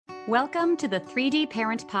Welcome to the 3D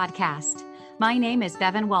Parent Podcast. My name is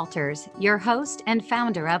Bevan Walters, your host and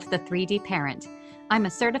founder of the 3D Parent. I'm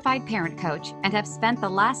a certified parent coach and have spent the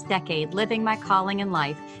last decade living my calling in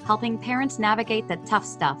life, helping parents navigate the tough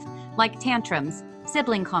stuff like tantrums,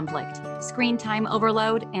 sibling conflict, screen time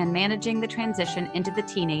overload, and managing the transition into the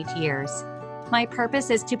teenage years. My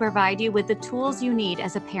purpose is to provide you with the tools you need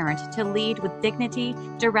as a parent to lead with dignity,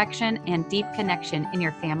 direction, and deep connection in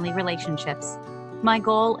your family relationships. My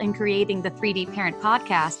goal in creating the 3D Parent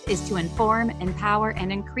Podcast is to inform, empower,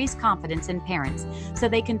 and increase confidence in parents so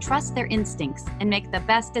they can trust their instincts and make the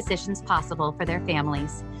best decisions possible for their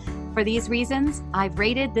families. For these reasons, I've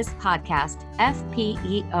rated this podcast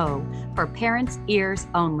FPEO for Parents' Ears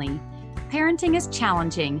Only. Parenting is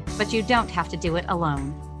challenging, but you don't have to do it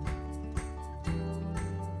alone.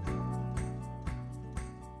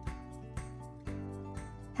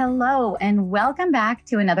 Hello, and welcome back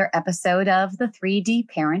to another episode of the 3D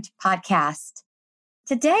Parent Podcast.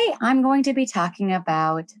 Today, I'm going to be talking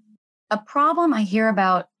about a problem I hear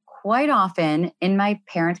about quite often in my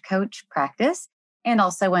parent coach practice and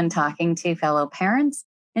also when talking to fellow parents,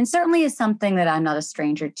 and certainly is something that I'm not a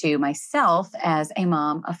stranger to myself as a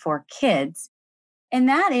mom of 4 kids. And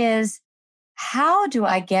that is, how do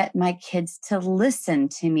I get my kids to listen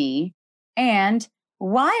to me, and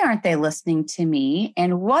why aren't they listening to me?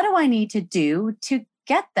 And what do I need to do to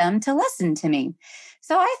get them to listen to me?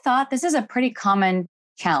 So I thought this is a pretty common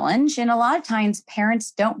challenge. And a lot of times parents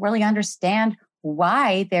don't really understand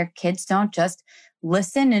why their kids don't just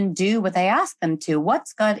listen and do what they ask them to.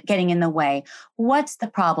 What's getting in the way? What's the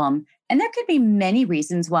problem? And there could be many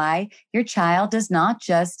reasons why your child does not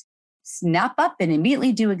just snap up and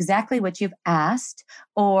immediately do exactly what you've asked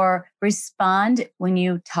or respond when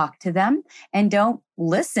you talk to them and don't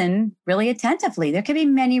listen really attentively. There could be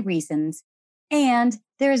many reasons, and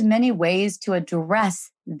there's many ways to address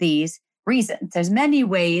these reasons. There's many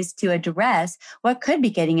ways to address what could be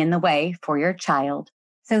getting in the way for your child.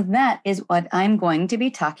 So that is what I'm going to be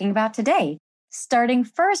talking about today, starting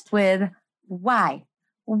first with why.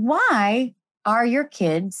 Why are your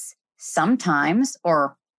kids sometimes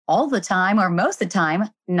or all the time or most of the time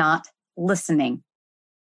not listening?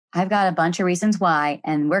 I've got a bunch of reasons why,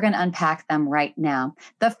 and we're going to unpack them right now.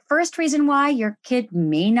 The first reason why your kid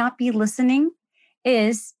may not be listening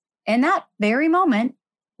is in that very moment,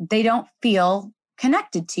 they don't feel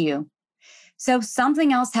connected to you. So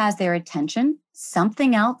something else has their attention,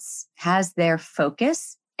 something else has their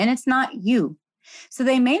focus, and it's not you. So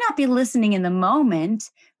they may not be listening in the moment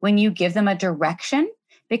when you give them a direction,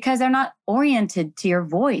 because they're not oriented to your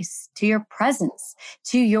voice, to your presence,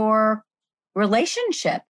 to your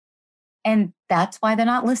relationship. And that's why they're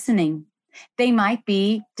not listening. They might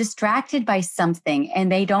be distracted by something and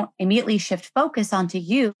they don't immediately shift focus onto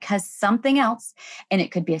you because something else, and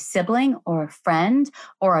it could be a sibling or a friend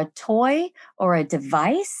or a toy or a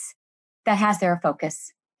device that has their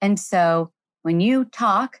focus. And so when you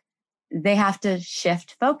talk, they have to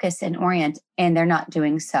shift focus and orient, and they're not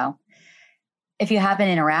doing so. If you haven't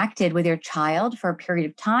interacted with your child for a period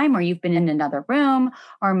of time, or you've been in another room,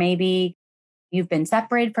 or maybe you've been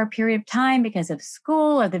separated for a period of time because of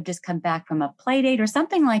school, or they've just come back from a play date or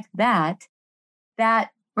something like that, that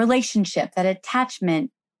relationship, that attachment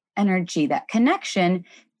energy, that connection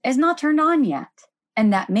is not turned on yet.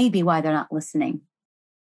 And that may be why they're not listening.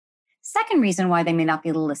 Second reason why they may not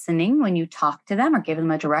be listening when you talk to them or give them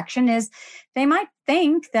a direction is they might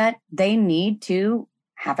think that they need to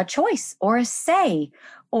have a choice or a say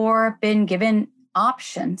or been given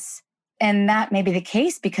options. And that may be the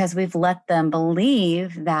case because we've let them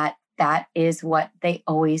believe that that is what they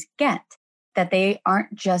always get, that they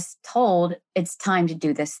aren't just told it's time to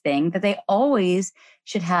do this thing, that they always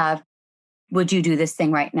should have, would you do this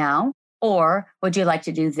thing right now? Or would you like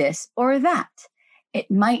to do this or that?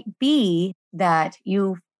 It might be that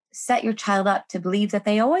you set your child up to believe that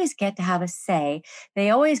they always get to have a say, they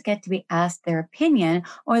always get to be asked their opinion,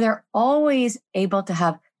 or they're always able to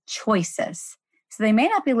have choices. So they may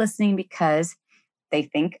not be listening because they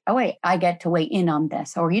think, oh, wait, I get to weigh in on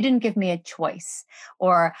this, or you didn't give me a choice,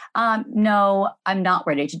 or no, I'm not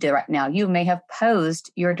ready to do it right now. You may have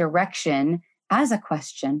posed your direction as a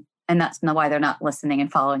question, and that's why they're not listening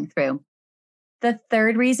and following through. The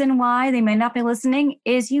third reason why they may not be listening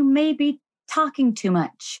is you may be talking too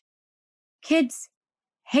much. Kids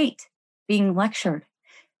hate being lectured.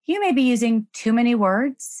 You may be using too many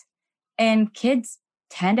words, and kids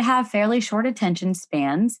tend to have fairly short attention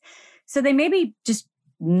spans. So they may be just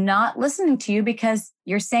not listening to you because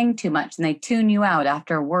you're saying too much and they tune you out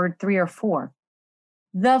after word 3 or 4.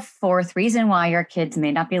 The fourth reason why your kids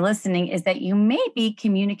may not be listening is that you may be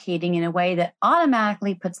communicating in a way that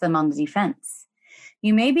automatically puts them on the defense.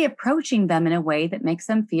 You may be approaching them in a way that makes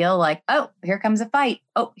them feel like, oh, here comes a fight.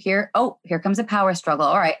 Here comes a power struggle.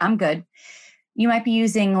 All right, I'm good. You might be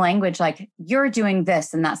using language like, you're doing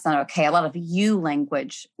this and that's not okay. A lot of you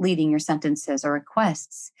language leading your sentences or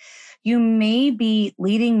requests. You may be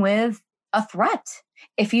leading with a threat.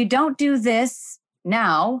 If you don't do this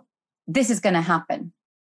now, this is going to happen.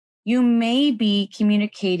 You may be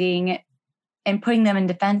communicating and putting them in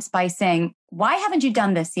defense by saying, why haven't you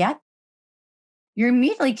done this yet? You're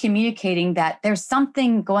immediately communicating that there's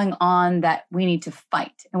something going on that we need to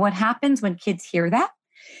fight. And what happens when kids hear that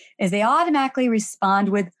is they automatically respond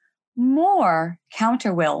with more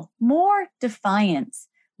counter will, more defiance,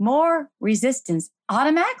 more resistance.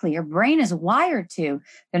 Automatically, your brain is wired to.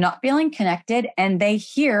 They're not feeling connected and they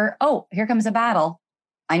hear, oh, here comes a battle.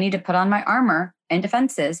 I need to put on my armor and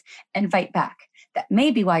defenses and fight back. That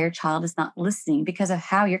may be why your child is not listening, because of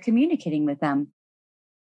how you're communicating with them.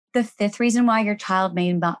 The fifth reason why your child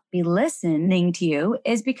may not be listening to you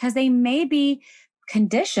is because they may be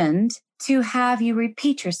conditioned to have you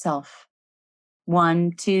repeat yourself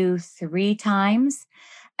 1, 2, 3 times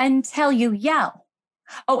until you yell.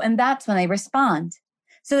 Oh, and that's when they respond.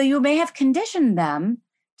 So you may have conditioned them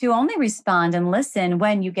to only respond and listen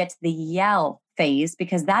when you get to the yell phase,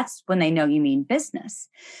 because that's when they know you mean business.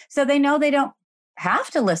 So they know they don't have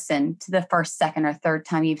to listen to the first, second, or third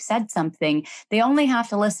time you've said something. They only have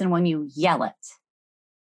to listen when you yell it.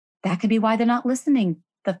 That could be why they're not listening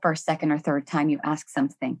the first, second, or third time you ask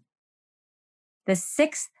something. The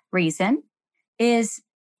sixth reason is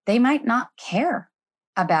they might not care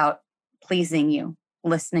about pleasing you,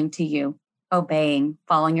 listening to you, obeying,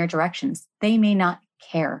 following your directions. They may not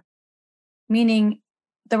care. Meaning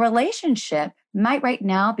the relationship might right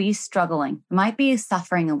now be struggling, might be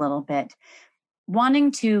suffering a little bit.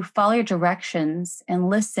 Wanting to follow your directions and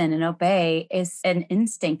listen and obey is an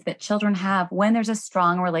instinct that children have when there's a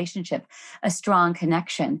strong relationship, a strong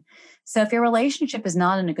connection. So if your relationship is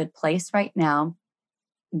not in a good place right now,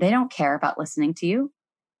 they don't care about listening to you.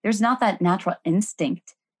 There's not that natural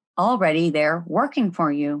instinct already there working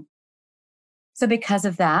for you. So because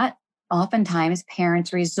of that, oftentimes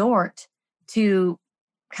parents resort to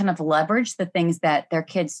kind of leverage the things that their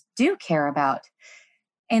kids do care about,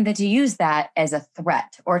 and that to use that as a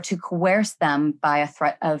threat or to coerce them by a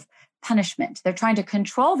threat of punishment. They're trying to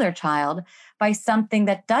control their child by something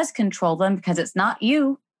that does control them, because it's not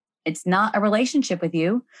you. It's not a relationship with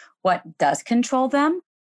you. What does control them?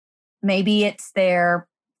 Maybe it's their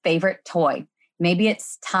favorite toy. Maybe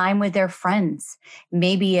it's time with their friends.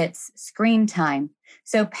 Maybe it's screen time.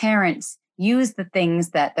 So parents use the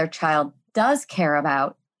things that their child does care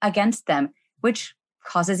about against them, which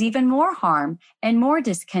causes even more harm and more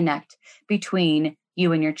disconnect between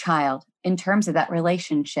you and your child in terms of that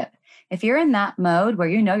relationship. If you're in that mode where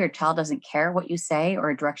you know your child doesn't care what you say or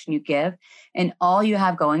a direction you give, and all you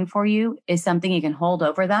have going for you is something you can hold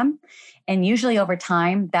over them, and usually over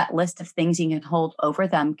time, that list of things you can hold over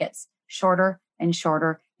them gets shorter and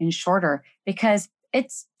shorter and shorter, because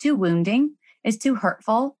it's too wounding, it's too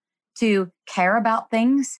hurtful to care about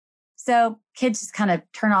things. So kids just kind of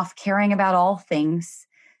turn off caring about all things.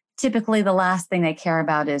 Typically, the last thing they care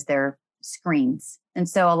about is their screens. And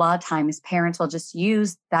so a lot of times parents will just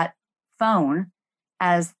use that phone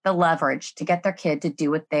as the leverage to get their kid to do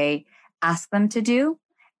what they ask them to do.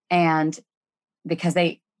 And because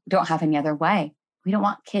they don't have any other way, we don't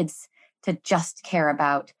want kids to just care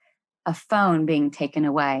about a phone being taken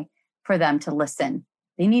away for them to listen.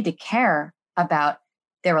 They need to care about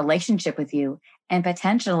their relationship with you and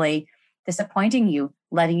potentially disappointing you,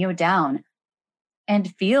 letting you down,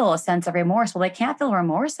 and feel a sense of remorse. Well, they can't feel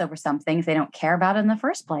remorse over something if they don't care about it in the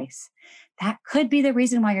first place. That could be the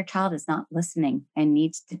reason why your child is not listening and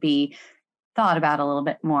needs to be thought about a little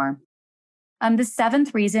bit more. The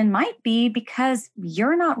seventh reason might be because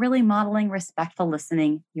you're not really modeling respectful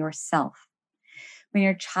listening yourself. When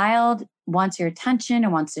your child wants your attention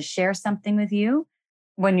and wants to share something with you,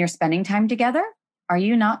 when you're spending time together, are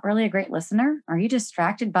you not really a great listener? Are you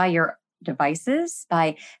distracted by your devices,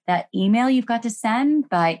 by that email you've got to send,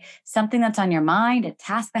 by something that's on your mind, a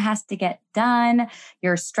task that has to get done,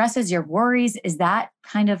 your stresses, your worries? Is that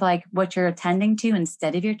kind of like what you're attending to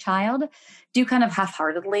instead of your child? Do you kind of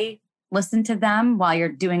half-heartedly listen to them while you're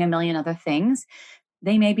doing a million other things?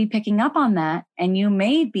 They may be picking up on that, and you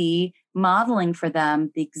may be modeling for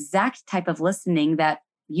them the exact type of listening that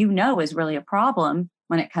you know is really a problem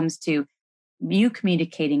when it comes to you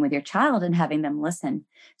communicating with your child and having them listen.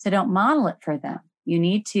 So don't model it for them. You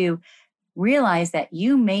need to realize that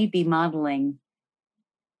you may be modeling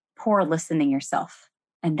poor listening yourself.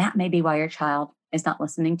 And that may be why your child is not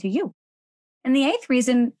listening to you. And the eighth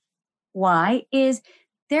reason why is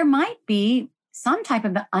there might be some type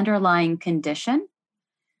of underlying condition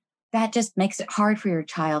that just makes it hard for your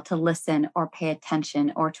child to listen or pay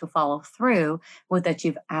attention or to follow through with what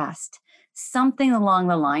you've asked. Something along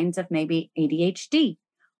the lines of maybe ADHD,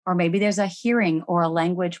 or maybe there's a hearing or a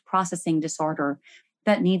language processing disorder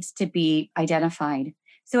that needs to be identified.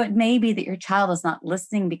 So it may be that your child is not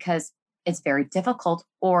listening because it's very difficult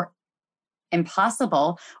or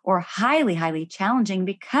impossible or highly, highly challenging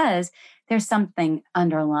because there's something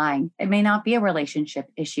underlying. It may not be a relationship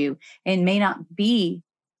issue. It may not be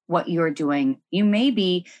what you're doing. You may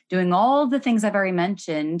be doing all the things I've already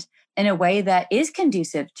mentioned in a way that is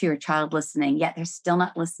conducive to your child listening, yet they're still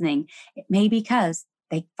not listening. It may be because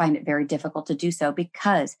they find it very difficult to do so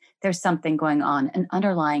because there's something going on, an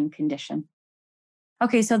underlying condition.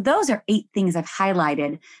 Okay, so those are 8 things I've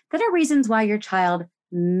highlighted that are reasons why your child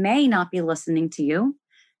may not be listening to you.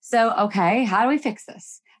 So, okay, how do we fix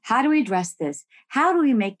this? How do we address this? How do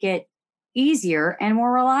we make it easier and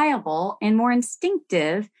more reliable and more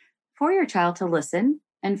instinctive for your child to listen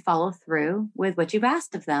and follow through with what you've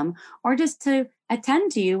asked of them, or just to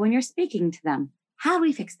attend to you when you're speaking to them? How do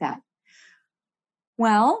we fix that?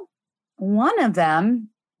 Well, one of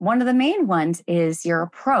the main ones is your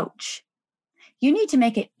approach. You need to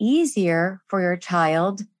make it easier for your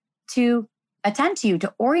child to attend to you,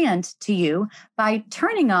 to orient to you by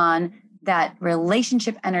turning on that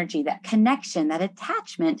relationship energy, that connection, that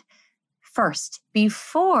attachment first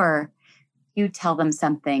before you tell them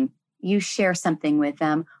something, you share something with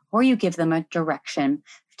them, or you give them a direction.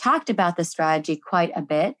 I've talked about this strategy quite a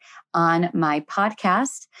bit on my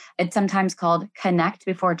podcast. It's sometimes called connect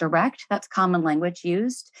before direct. That's common language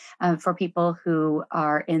used for people who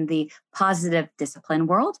are in the positive discipline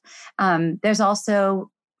world. There's also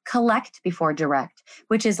collect before direct,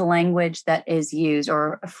 which is a language that is used,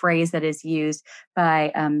 or a phrase that is used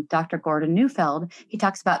by Dr. Gordon Neufeld. He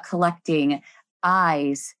talks about collecting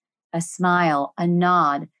eyes, a smile, a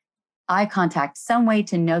nod, eye contact, some way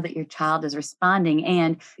to know that your child is responding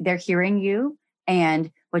and they're hearing you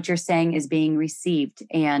and what you're saying is being received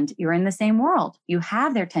and you're in the same world. You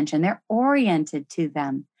have their attention. They're oriented to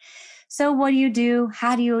them. So what do?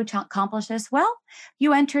 How do you accomplish this? Well,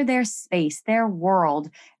 you enter their space, their world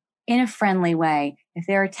in a friendly way. If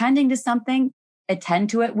they're attending to something, attend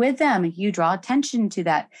to it with them. You draw attention to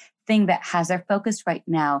that thing that has their focus right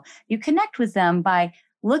now. You connect with them by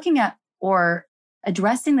looking at or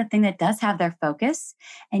addressing the thing that does have their focus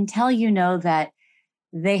until you know that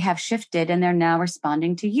they have shifted and they're now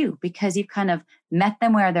responding to you because you've kind of met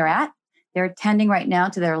them where they're at. They're attending right now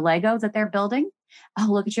to their Lego that they're building. Oh,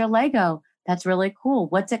 look at your Lego. That's really cool.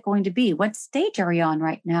 What's it going to be? What stage are you on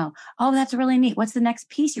right now? Oh, that's really neat. What's the next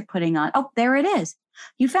piece you're putting on? Oh, there it is.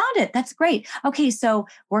 You found it. That's great. Okay, so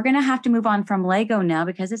we're going to have to move on from Lego now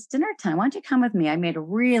because it's dinner time. Why don't you come with me? I made a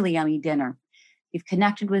really yummy dinner. You've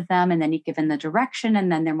connected with them and then you've given the direction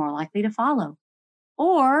and then they're more likely to follow.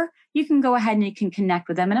 Or you can go ahead and you can connect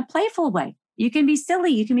with them in a playful way. You can be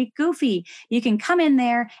silly. You can be goofy. You can come in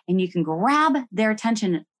there and you can grab their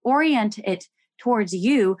attention, orient it towards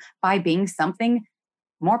you by being something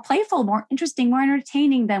more playful, more interesting, more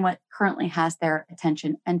entertaining than what currently has their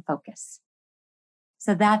attention and focus.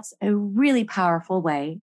 So that's a really powerful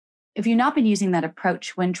way. If you've not been using that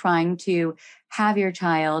approach when trying to have your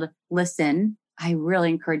child listen, I really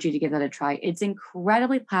encourage you to give that a try. It's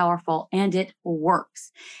incredibly powerful and it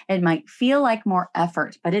works. It might feel like more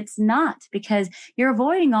effort, but it's not because you're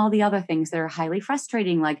avoiding all the other things that are highly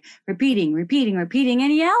frustrating, like repeating,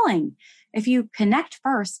 and yelling. If you connect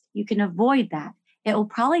first, you can avoid that. It will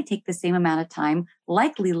probably take the same amount of time,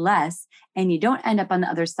 likely less, and you don't end up on the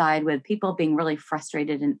other side with people being really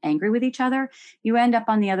frustrated and angry with each other. You end up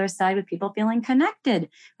on the other side with people feeling connected,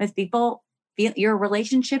 with people your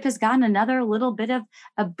relationship has gotten another little bit of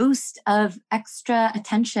a boost of extra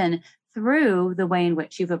attention through the way in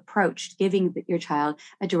which you've approached giving your child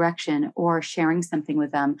a direction or sharing something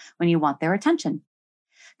with them when you want their attention.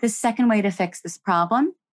 The second way to fix this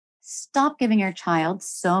problem, stop giving your child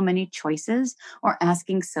so many choices or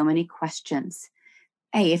asking so many questions.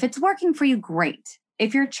 Hey, if it's working for you, great.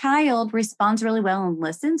 If your child responds really well and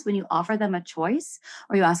listens when you offer them a choice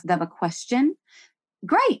or you ask them a question,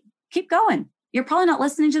 great. Keep going. You're probably not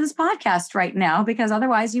listening to this podcast right now because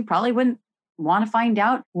otherwise you probably wouldn't want to find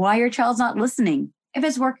out why your child's not listening. If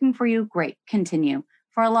it's working for you, great, continue.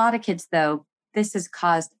 For a lot of kids, though, this has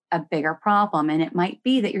caused a bigger problem. And it might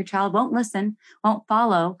be that your child won't listen, won't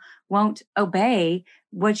follow, won't obey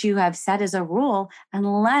what you have set as a rule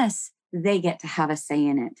unless they get to have a say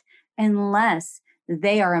in it, unless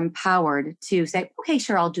they are empowered to say, okay,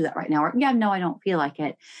 sure, I'll do that right now. Or, yeah, no, I don't feel like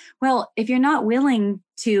it. Well, if you're not willing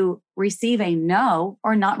to receive a no,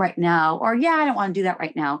 or not right now, or yeah, I don't want to do that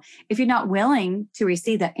right now. If you're not willing to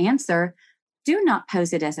receive the answer, do not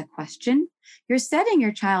pose it as a question. You're setting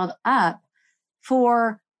your child up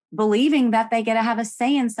for believing that they get to have a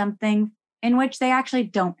say in something in which they actually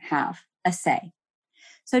don't have a say.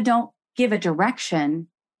 So don't give a direction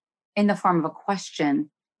in the form of a question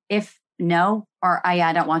if no, or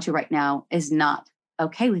I don't want to right now is not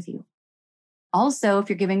okay with you. Also, if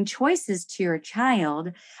you're giving choices to your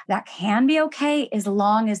child, that can be okay as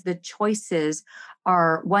long as the choices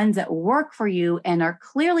are ones that work for you and are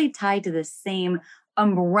clearly tied to the same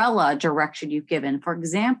umbrella direction you've given. For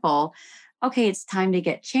example, okay, it's time to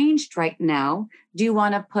get changed right now. Do you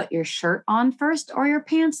want to put your shirt on first or your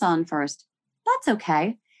pants on first? That's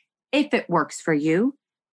okay if it works for you.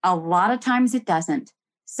 A lot of times it doesn't.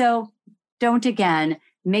 So don't, again,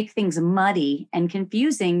 make things muddy and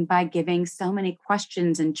confusing by giving so many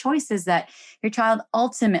questions and choices that your child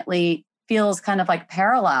ultimately feels kind of like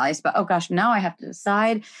paralyzed. But oh gosh, now I have to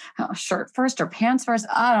decide shirt first or pants first.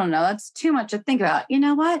 I don't know. That's too much to think about. You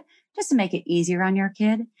know what? Just to make it easier on your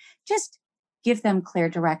kid, just give them clear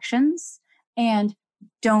directions and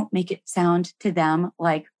don't make it sound to them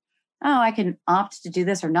like, oh, I can opt to do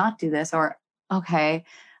this or not do this, or okay,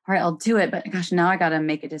 all right, I'll do it. But gosh, now I got to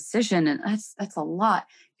make a decision. And that's a lot.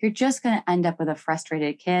 You're just going to end up with a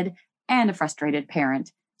frustrated kid and a frustrated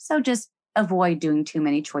parent. So just avoid doing too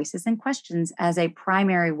many choices and questions as a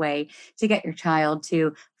primary way to get your child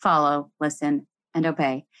to follow, listen, and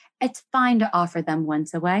obey. It's fine to offer them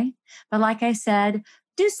once a way, but like I said,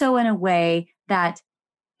 do so in a way that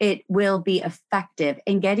it will be effective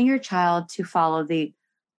in getting your child to follow the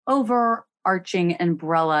overarching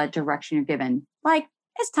umbrella direction you're given. Like,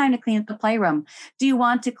 it's time to clean up the playroom. Do you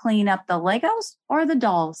want to clean up the Legos or the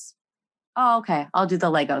dolls? Oh, okay, I'll do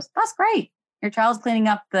the Legos. That's great. Your child's cleaning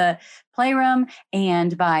up the playroom,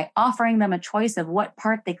 and by offering them a choice of what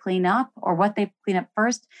part they clean up or what they clean up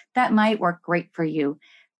first, that might work great for you.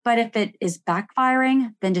 But if it is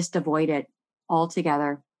backfiring, then just avoid it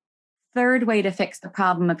altogether. Third way to fix the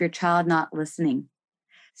problem of your child not listening: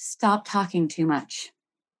 stop talking too much.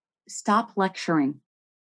 Stop lecturing.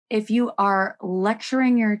 If you are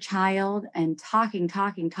lecturing your child and talking,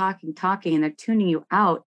 and they're tuning you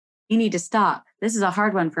out, you need to stop. This is a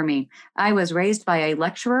hard one for me. I was raised by a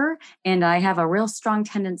lecturer, and I have a real strong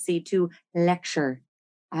tendency to lecture.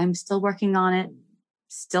 I'm still working on it.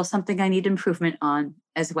 Still something I need improvement on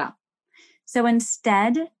as well. So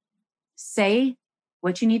instead, say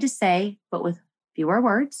what you need to say, but with fewer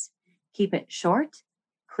words. Keep it short,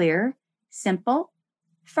 clear, simple,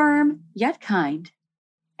 firm, yet kind.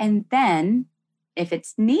 And then, if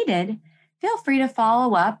it's needed, feel free to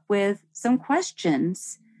follow up with some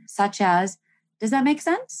questions, such as, does that make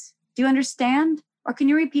sense? Do you understand? Or can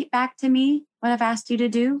you repeat back to me what I've asked you to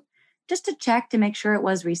do? Just to check to make sure it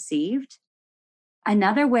was received.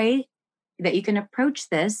 Another way that you can approach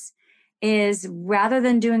this is, rather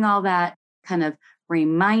than doing all that kind of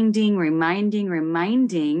reminding,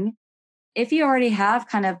 if you already have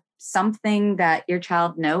kind of something that your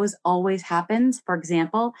child knows always happens. For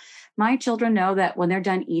example, my children know that when they're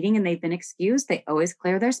done eating and they've been excused, they always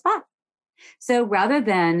clear their spot. So rather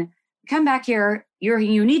than come back here,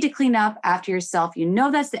 you need to clean up after yourself. You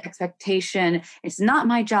know that's the expectation. It's not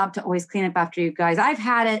my job to always clean up after you guys. I've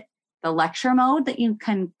had it. The lecture mode that you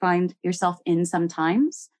can find yourself in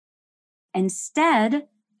sometimes. Instead,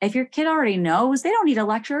 if your kid already knows, they don't need a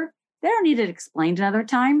lecture. They don't need it explained another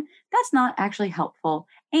time. That's not actually helpful.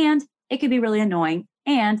 And it could be really annoying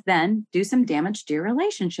and then do some damage to your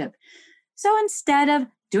relationship. So instead of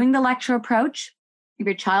doing the lecture approach, if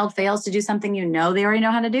your child fails to do something you know they already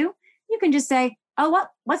know how to do, you can just say, oh,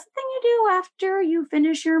 what's the thing you do after you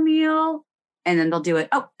finish your meal? And then they'll do it.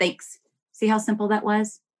 Oh, thanks. See how simple that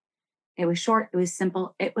was? It was short. It was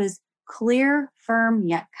simple. It was clear, firm,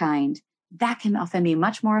 yet kind. That can often be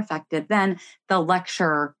much more effective than the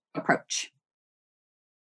lecture approach.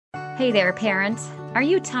 Hey there, parents. Are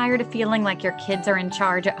you tired of feeling like your kids are in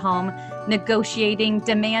charge at home, negotiating,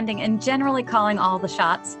 demanding, and generally calling all the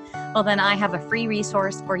shots? Well, then I have a free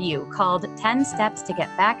resource for you called 10 Steps to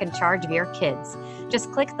Get Back in Charge of Your Kids.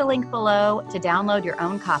 Just click the link below to download your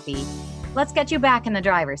own copy. Let's get you back in the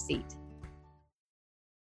driver's seat.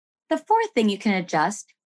 The fourth thing you can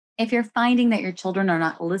adjust if you're finding that your children are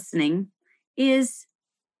not listening is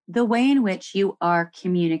the way in which you are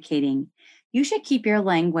communicating. You should keep your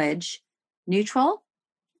language neutral,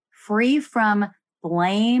 free from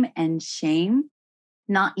blame and shame,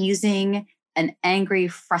 not using an angry,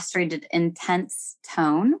 frustrated, intense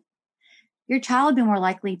tone. your child will be more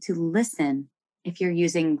likely to listen if you're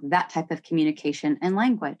using that type of communication and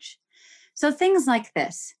language. So things like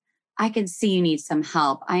this. I can see you need some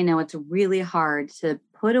help. I know it's really hard to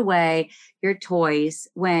put away your toys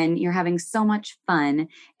when you're having so much fun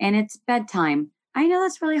and it's bedtime. I know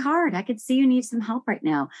that's really hard. I could see you need some help right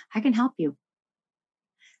now. I can help you.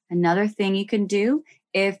 Another thing you can do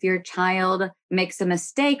if your child makes a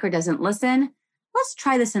mistake or doesn't listen, let's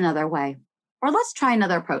try this another way. Or let's try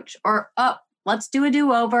another approach. Or, oh, let's do a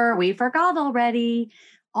do-over. We forgot already.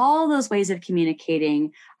 All those ways of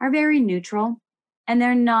communicating are very neutral and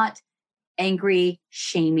they're not angry,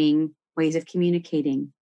 shaming ways of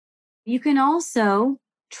communicating. You can also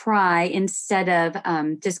try, instead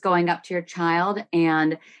of just going up to your child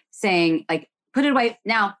and saying, like, put it away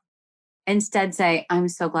now. Instead, say, I'm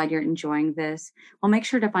so glad you're enjoying this. Well, make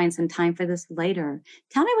sure to find some time for this later.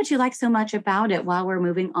 Tell me what you like so much about it while we're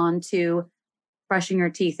moving on to brushing your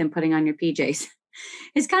teeth and putting on your PJs.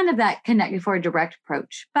 It's kind of that connected for a direct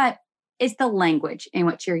approach, but it's the language in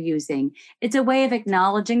which you're using. It's a way of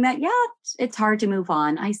acknowledging that, yeah, it's hard to move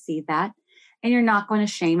on. I see that. And you're not going to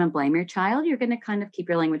shame and blame your child. You're going to kind of keep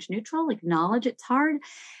your language neutral, acknowledge it's hard,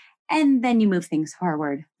 and then you move things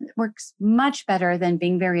forward. It works much better than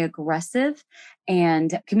being very aggressive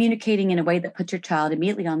and communicating in a way that puts your child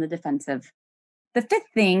immediately on the defensive. The fifth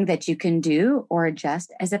thing that you can do or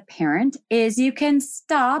adjust as a parent is you can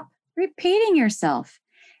stop repeating yourself,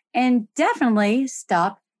 and definitely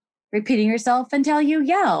stop repeating yourself until you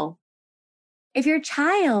yell. If your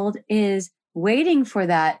child is waiting for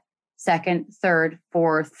that second, third,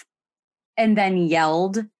 fourth, and then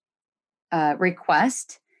yelled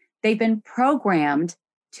request, they've been programmed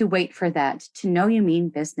to wait for that, to know you mean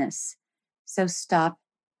business. So stop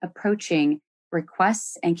approaching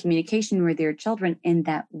requests and communication with your children in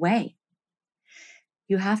that way.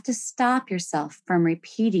 You have to stop yourself from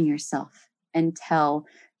repeating yourself until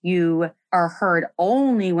you are heard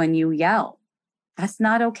only when you yell. That's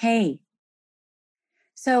not okay.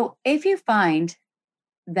 So if you find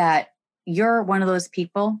that you're one of those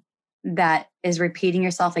people that is repeating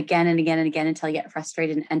yourself again and again and again until you get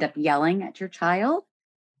frustrated and end up yelling at your child,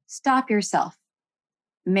 stop yourself.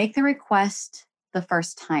 Make the request the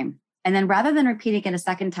first time. And then rather than repeating it a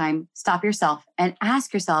second time, stop yourself and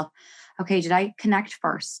ask yourself, okay, did I connect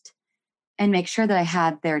first? And make sure that I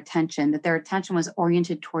had their attention, that their attention was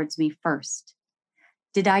oriented towards me first.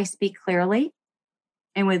 Did I speak clearly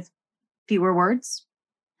and with fewer words?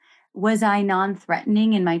 Was I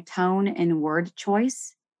non-threatening in my tone and word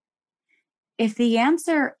choice? If the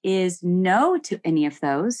answer is no to any of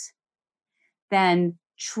those, then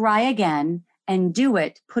try again and do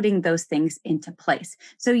it, putting those things into place.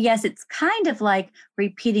 So yes, it's kind of like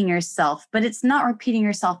repeating yourself, but it's not repeating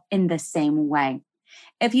yourself in the same way.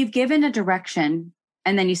 If you've given a direction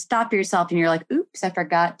and then you stop yourself and you're like, oops, I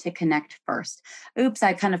forgot to connect first. Oops,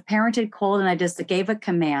 I kind of parented cold and I just gave a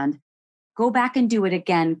command. Go back and do it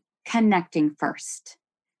again, connecting first.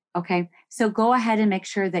 Okay, so go ahead and make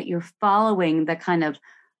sure that you're following the kind of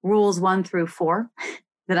rules 1 through 4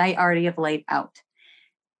 that I already have laid out.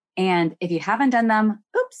 And if you haven't done them,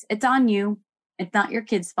 oops, it's on you. It's not your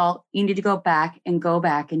kid's fault. You need to go back and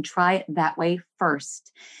try it that way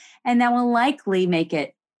first. And that will likely make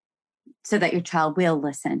it so that your child will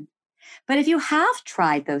listen. But if you have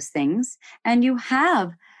tried those things and you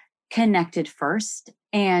have connected first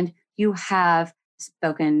and you have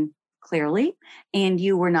spoken clearly and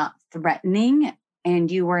you were not threatening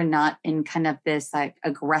and you were not in kind of this like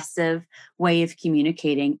aggressive way of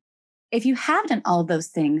communicating, if you have done all those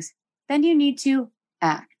things, then you need to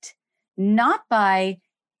act, not by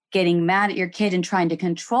getting mad at your kid and trying to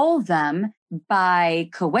control them, by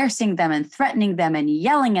coercing them and threatening them and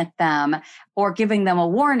yelling at them or giving them a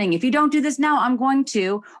warning. If you don't do this now, I'm going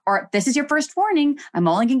to, or this is your first warning, I'm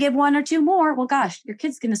only going to give 1 or 2 more. Well, gosh, your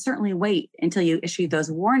kid's going to certainly wait until you issue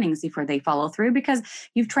those warnings before they follow through because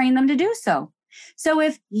you've trained them to do so. So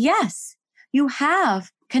if, yes, you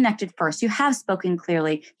have connected first, you have spoken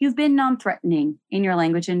clearly, you've been non-threatening in your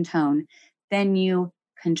language and tone, then you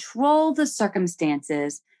control the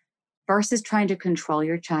circumstances versus trying to control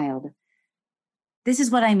your child. This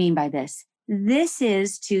is what I mean by this. This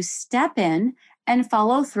is to step in and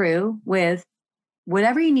follow through with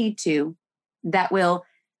whatever you need to that will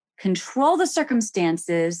control the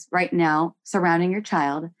circumstances right now surrounding your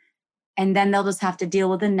child. And then they'll just have to deal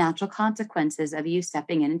with the natural consequences of you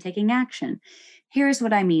stepping in and taking action. Here's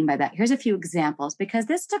what I mean by that. Here's a few examples, because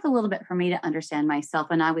this took a little bit for me to understand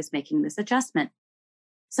myself when I was making this adjustment.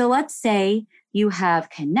 So let's say you have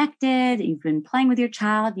connected, you've been playing with your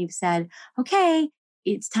child, you've said, okay,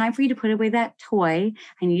 it's time for you to put away that toy.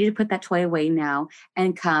 I need you to put that toy away now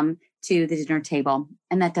and come to the dinner table,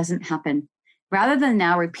 and that doesn't happen. Rather than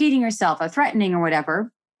now repeating yourself or threatening or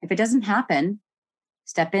whatever, if it doesn't happen,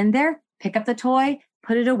 step in there, pick up the toy,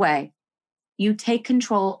 put it away. You take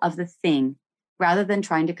control of the thing rather than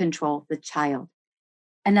trying to control the child.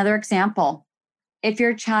 Another example, if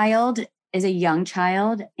your child is a young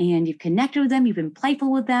child and you've connected with them, you've been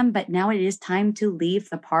playful with them, but now it is time to leave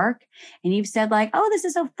the park and you've said like, oh, this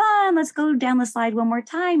is so fun. Let's go down the slide one more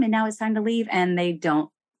time. And now it's time to leave. And they don't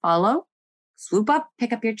follow. Swoop up,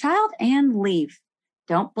 pick up your child and leave.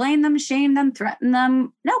 Don't blame them, shame them, threaten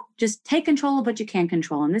them. Nope, just take control of what you can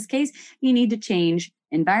control. In this case, you need to change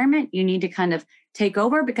environment. You need to kind of take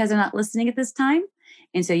over because they're not listening at this time.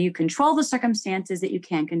 And so you control the circumstances that you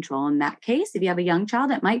can control. In that case, if you have a young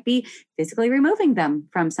child, it might be physically removing them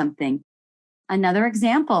from something. Another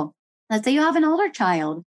example, let's say you have an older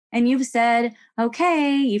child and you've said,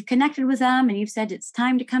 okay, you've connected with them and you've said it's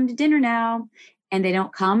time to come to dinner now, and they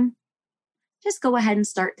don't come. Just go ahead and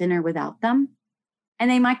start dinner without them.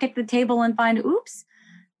 And they might get to the table and find, oops,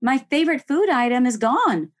 my favorite food item is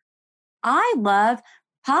gone. I love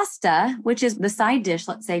pasta, which is the side dish,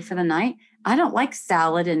 let's say, for the night. I don't like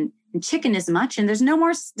salad and chicken as much, and there's no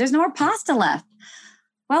more pasta left.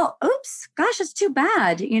 Well, oops, gosh, it's too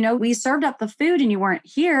bad. You know, we served up the food and you weren't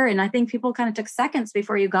here, and I think people kind of took seconds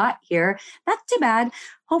before you got here. That's too bad.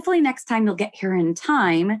 Hopefully next time you'll get here in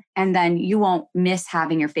time, and then you won't miss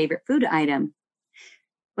having your favorite food item.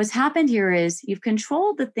 What's happened here is you've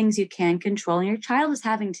controlled the things you can control, and your child is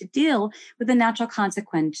having to deal with the natural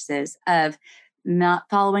consequences of not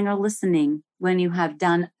following or listening when you have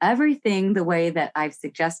done everything the way that I've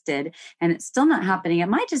suggested and it's still not happening. It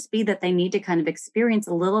might just be that they need to kind of experience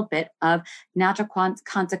a little bit of natural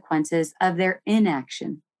consequences of their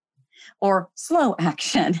inaction or slow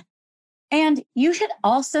action. And you should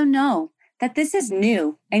also know that this is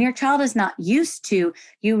new and your child is not used to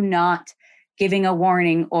you not giving a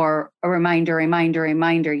warning or a reminder,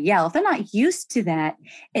 yell. If they're not used to that,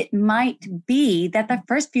 it might be that the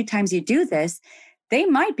first few times you do this, they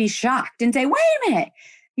might be shocked and say, wait a minute,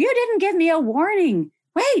 you didn't give me a warning.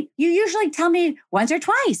 Wait, you usually tell me once or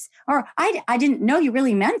twice, or I didn't know you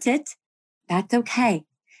really meant it. That's okay.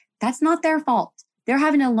 That's not their fault. They're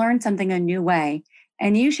having to learn something a new way.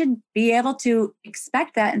 And you should be able to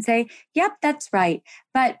expect that and say, yep, that's right.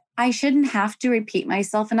 But I shouldn't have to repeat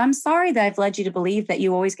myself. And I'm sorry that I've led you to believe that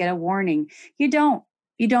you always get a warning. You don't.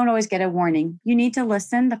 You don't always get a warning. You need to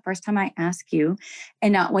listen the first time I ask you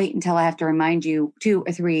and not wait until I have to remind you 2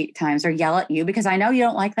 or 3 times or yell at you because I know you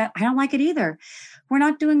don't like that. I don't like it either. We're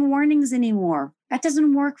not doing warnings anymore. That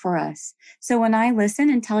doesn't work for us. So when I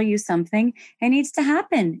listen and tell you something, it needs to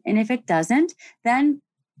happen. And if it doesn't, then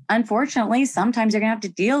unfortunately, sometimes you're going to have to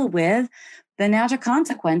deal with the natural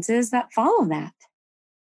consequences that follow that.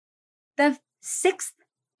 The 6th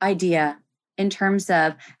idea in terms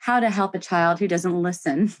of how to help a child who doesn't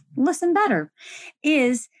listen better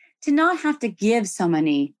is to not have to give so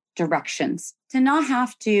many directions, to not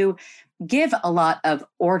have to give a lot of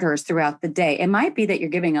orders throughout the day. It might be that you're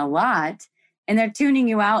giving a lot and they're tuning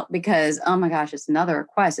you out because, oh my gosh, it's another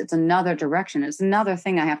request. It's another direction. It's another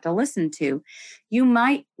thing I have to listen to. You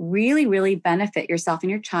might really, really benefit yourself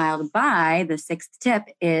and your child by the 6th tip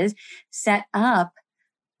is set up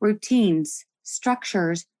routines,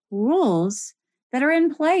 structures, rules that are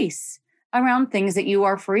in place around things that you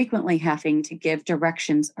are frequently having to give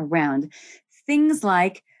directions around. Things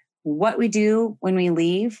like what we do when we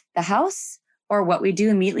leave the house or what we do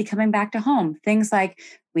immediately coming back to home. Things like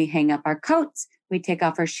we hang up our coats, we take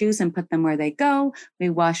off our shoes and put them where they go, we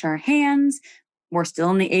wash our hands. We're still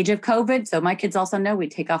in the age of COVID, so my kids also know we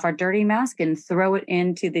take off our dirty mask and throw it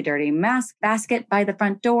into the dirty mask basket by the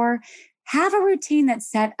front door. Have a routine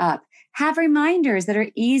that's set up. Have reminders that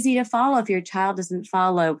are easy to follow if your child doesn't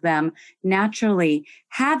follow them naturally.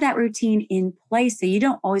 Have that routine in place so you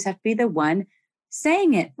don't always have to be the one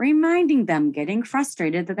saying it, reminding them, getting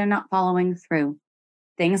frustrated that they're not following through.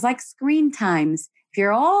 Things like screen times. If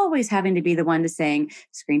you're always having to be the one to saying,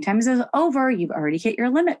 screen time is over, you've already hit your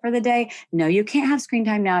limit for the day. No, you can't have screen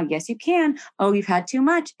time now. Yes, you can. Oh, you've had too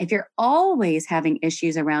much. If you're always having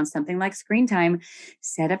issues around something like screen time,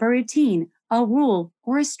 set up a routine, a rule,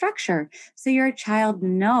 or a structure so your child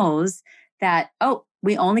knows that, oh,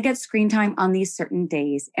 we only get screen time on these certain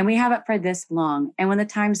days and we have it for this long. And when the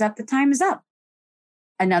time's up, the time is up.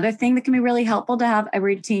 Another thing that can be really helpful to have a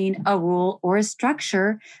routine, a rule, or a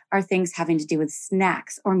structure are things having to do with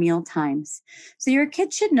snacks or meal times. So your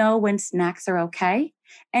kids should know when snacks are okay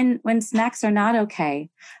and when snacks are not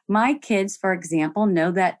okay. My kids, for example,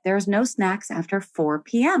 know that there's no snacks after 4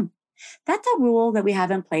 p.m. That's a rule that we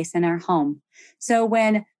have in place in our home. So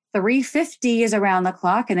when 3:50 is around the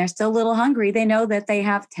clock and they're still a little hungry, they know that they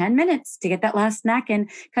have 10 minutes to get that last snack in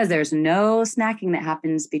because there's no snacking that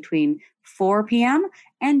happens between 4 p.m.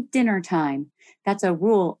 and dinner time. That's a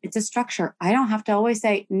rule. It's a structure. I don't have to always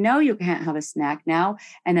say, no, you can't have a snack now,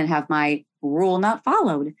 and then have my rule not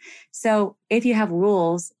followed. So if you have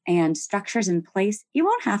rules and structures in place, you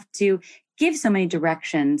won't have to give so many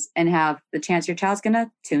directions and have the chance your child's going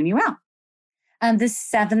to tune you out. The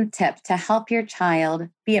seventh tip to help your child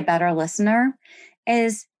be a better listener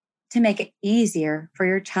is to make it easier for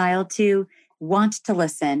your child to want to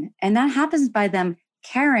listen. And that happens by them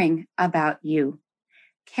caring about you.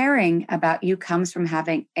 Caring about you comes from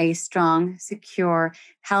having a strong, secure,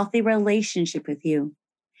 healthy relationship with you.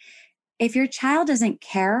 If your child doesn't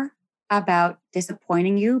care about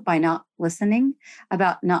disappointing you by not listening,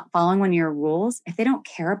 about not following one of your rules, if they don't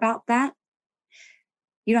care about that,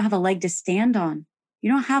 you don't have a leg to stand on.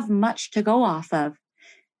 You don't have much to go off of.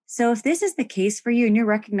 So if this is the case for you and you're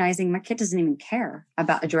recognizing my kid doesn't even care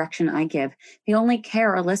about a direction I give, they only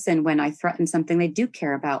care or listen when I threaten something they do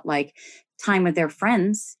care about, like time with their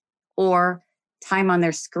friends or time on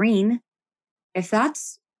their screen. If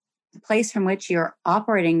that's the place from which you're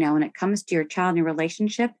operating now when it comes to your child and your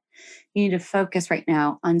relationship, you need to focus right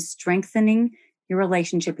now on strengthening your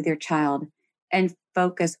relationship with your child and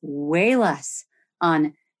focus way less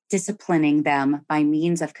on disciplining them by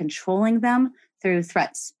means of controlling them through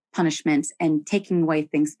threats, punishments, and taking away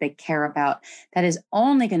things they care about. That is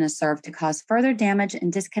only going to serve to cause further damage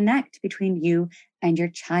and disconnect between you and your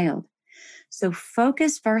child. So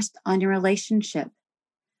focus first on your relationship.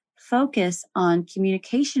 Focus on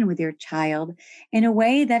communication with your child in a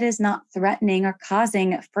way that is not threatening or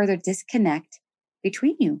causing further disconnect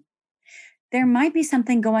between you. There might be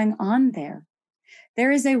something going on there.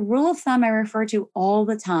 There is a rule of thumb I refer to all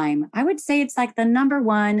the time. I would say it's like the number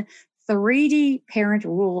one 3D parent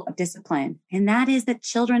rule of discipline. And that is that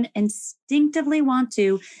children instinctively want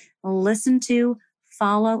to listen to,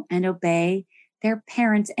 follow, and obey their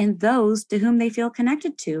parents and those to whom they feel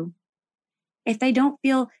connected to. If they don't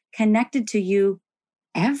feel connected to you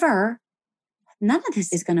ever, none of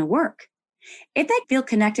this is going to work. If they feel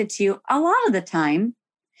connected to you a lot of the time,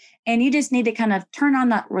 and you just need to kind of turn on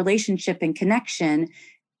that relationship and connection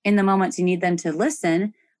in the moments you need them to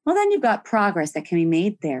listen, well, then you've got progress that can be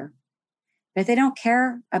made there. But if they don't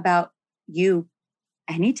care about you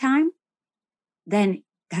anytime, then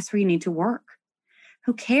that's where you need to work.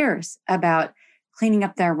 Who cares about cleaning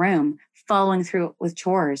up their room, following through with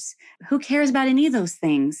chores? Who cares about any of those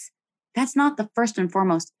things? That's not the first and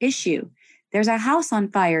foremost issue. There's a house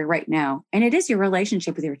on fire right now, and it is your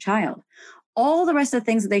relationship with your child. All the rest of the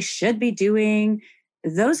things that they should be doing,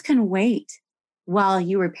 those can wait while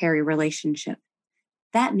you repair your relationship.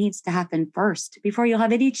 That needs to happen first before you'll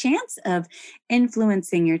have any chance of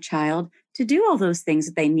influencing your child to do all those things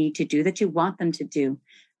that they need to do, that you want them to do.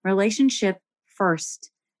 Relationship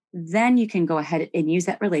first. Then you can go ahead and use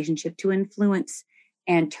that relationship to influence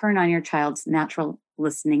and turn on your child's natural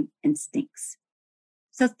listening instincts.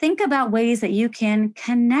 So think about ways that you can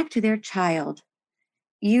connect with your child.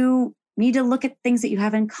 You need to look at things that you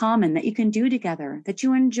have in common, that you can do together, that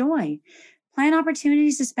you enjoy. Plan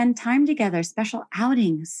opportunities to spend time together, special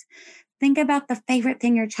outings. Think about the favorite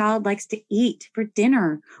thing your child likes to eat for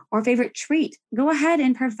dinner or favorite treat. Go ahead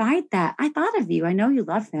and provide that. I thought of you. I know you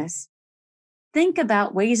love this. Think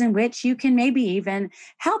about ways in which you can maybe even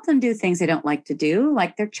help them do things they don't like to do,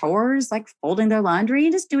 like their chores, like folding their laundry,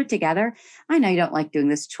 and just do it together. I know you don't like doing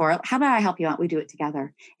this chore. How about I help you out? We do it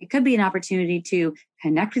together. It could be an opportunity to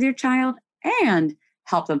connect with your child and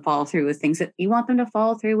help them follow through with things that you want them to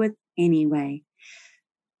follow through with anyway.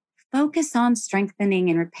 Focus on strengthening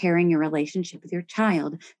and repairing your relationship with your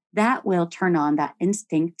child. That will turn on that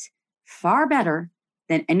instinct far better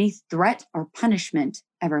than any threat or punishment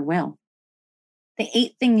ever will. The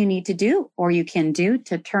eighth thing you need to do, or you can do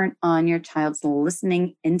to turn on your child's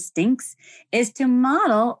listening instincts, is to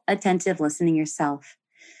model attentive listening yourself.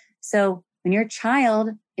 So when your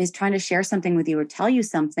child is trying to share something with you or tell you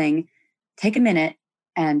something, take a minute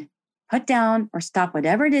and put down or stop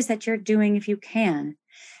whatever it is that you're doing if you can,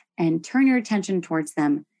 and turn your attention towards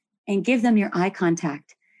them and give them your eye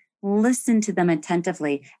contact. Listen to them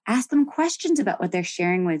attentively. Ask them questions about what they're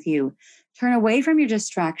sharing with you. Turn away from your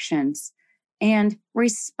distractions and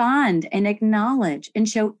respond and acknowledge and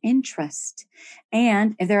show interest.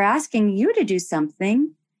 And if they're asking you to do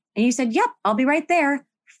something and you said, yep, I'll be right there,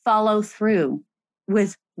 follow through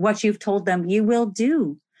with what you've told them you will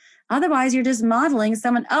do. Otherwise, you're just modeling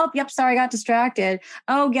someone, oh, yep, sorry, I got distracted.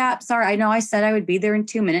 Oh, yeah, sorry, I know I said I would be there in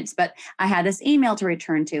 2 minutes, but I had this email to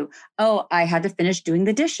return to. Oh, I had to finish doing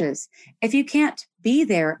the dishes. If you can't be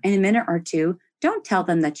there in a minute or two. Don't tell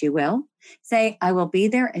them that you will. Say, I will be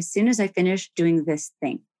there as soon as I finish doing this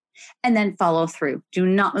thing. And then follow through. Do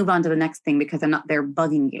not move on to the next thing because I'm not there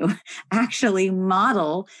bugging you. Actually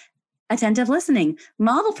model attentive listening.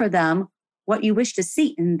 Model for them what you wish to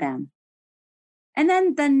see in them. And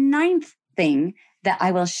then the ninth thing that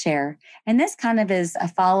I will share, and this kind of is a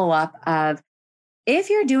follow-up of, if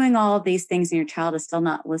you're doing all of these things and your child is still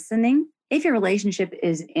not listening, if your relationship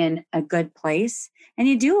is in a good place and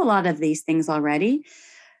you do a lot of these things already,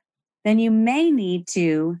 then you may need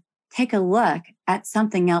to take a look at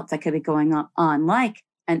something else that could be going on, like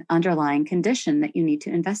an underlying condition that you need to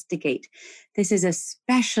investigate. This is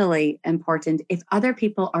especially important if other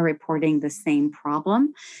people are reporting the same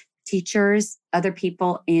problem, teachers, other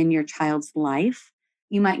people in your child's life.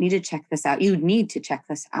 You might need to check this out. You need to check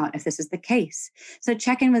this out if this is the case. So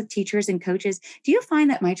check in with teachers and coaches. Do you find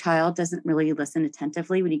that my child doesn't really listen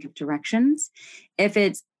attentively when you give directions? If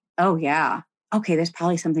it's, oh yeah, okay, there's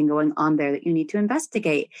probably something going on there that you need to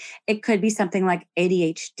investigate. It could be something like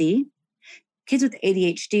ADHD. Kids with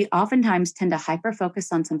ADHD oftentimes tend to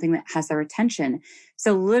hyper-focus on something that has their attention.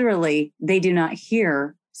 So literally, they do not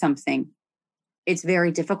hear something. It's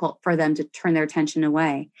very difficult for them to turn their attention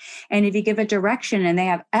away. And if you give a direction and they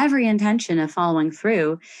have every intention of following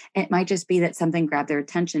through, it might just be that something grabbed their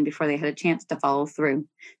attention before they had a chance to follow through.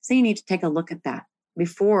 So you need to take a look at that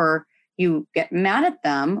before you get mad at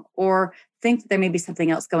them or think that there may be something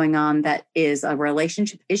else going on that is a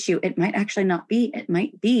relationship issue. It might actually not be. It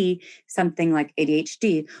might be something like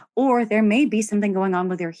ADHD, or there may be something going on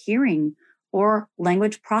with their hearing or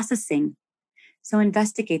language processing. So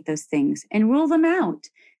investigate those things and rule them out.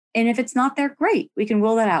 And if it's not there, great. We can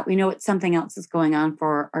rule that out. We know it's something else that's going on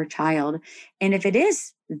for our child. And if it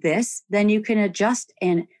is this, then you can adjust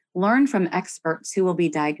and learn from experts who will be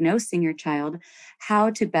diagnosing your child how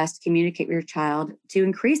to best communicate with your child to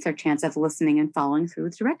increase their chance of listening and following through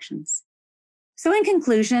with directions. So in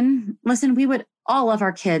conclusion, listen, we would all love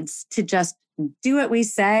our kids to just do what we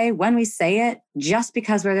say when we say it, just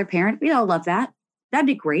because we're their parent. We'd all love that. That'd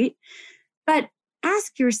be great. But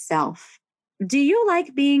ask yourself, do you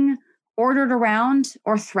like being ordered around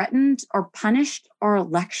or threatened or punished or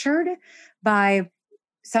lectured by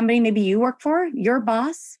somebody maybe you work for, your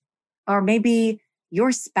boss, or maybe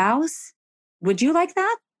your spouse? Would you like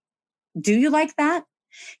that? Do you like that?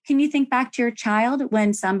 Can you think back to your child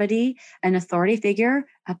when somebody, an authority figure,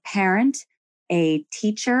 a parent, a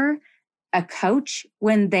teacher, a coach,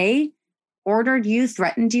 when they ordered you,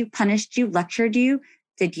 threatened you, punished you, lectured you?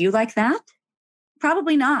 Did you like that?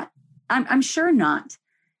 Probably not. I'm sure not.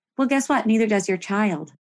 Well, guess what? Neither does your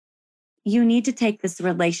child. You need to take this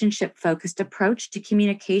relationship-focused approach to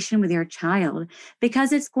communication with your child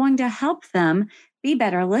because it's going to help them be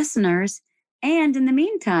better listeners and, in the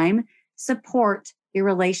meantime, support your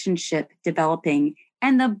relationship developing.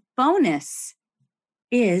 And the bonus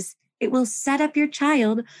is it will set up your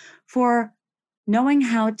child for knowing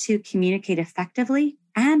how to communicate effectively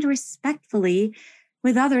and respectfully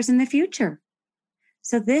with others in the future.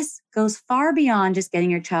 So this goes far beyond just getting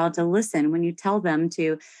your child to listen when you tell them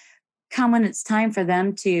to come when it's time for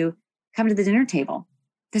them to come to the dinner table.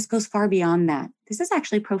 This goes far beyond that. This is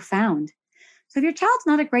actually profound. So if your child's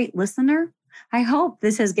not a great listener, I hope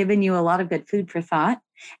this has given you a lot of good food for thought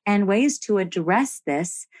and ways to address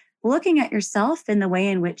this, looking at yourself in the way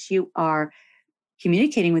in which you are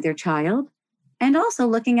communicating with your child, and also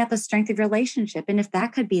looking at the strength of your relationship and if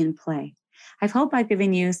that could be in play. I hope I've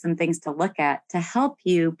given you some things to look at to help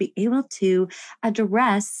you be able to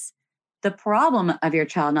address the problem of your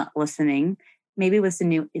child not listening, maybe with some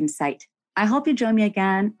new insight. I hope you join me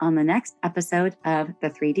again on the next episode of the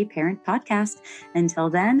 3D Parent Podcast. Until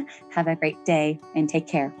then, have a great day and take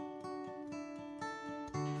care.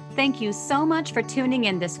 Thank you so much for tuning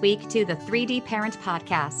in this week to the 3D Parent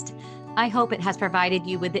Podcast. I hope it has provided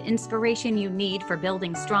you with the inspiration you need for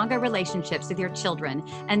building stronger relationships with your children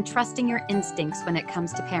and trusting your instincts when it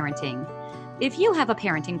comes to parenting. If you have a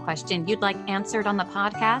parenting question you'd like answered on the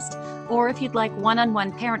podcast, or if you'd like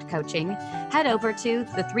one-on-one parent coaching, head over to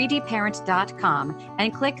the3dparent.com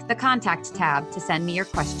and click the Contact tab to send me your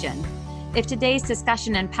question. If today's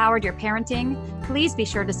discussion empowered your parenting, please be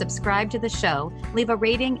sure to subscribe to the show, leave a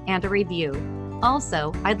rating and a review.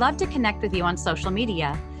 Also, I'd love to connect with you on social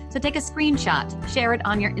media. So take a screenshot, share it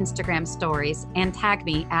on your Instagram stories, and tag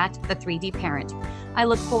me at the 3D Parent. I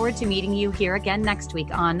look forward to meeting you here again next week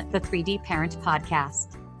on the 3D Parent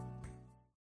Podcast.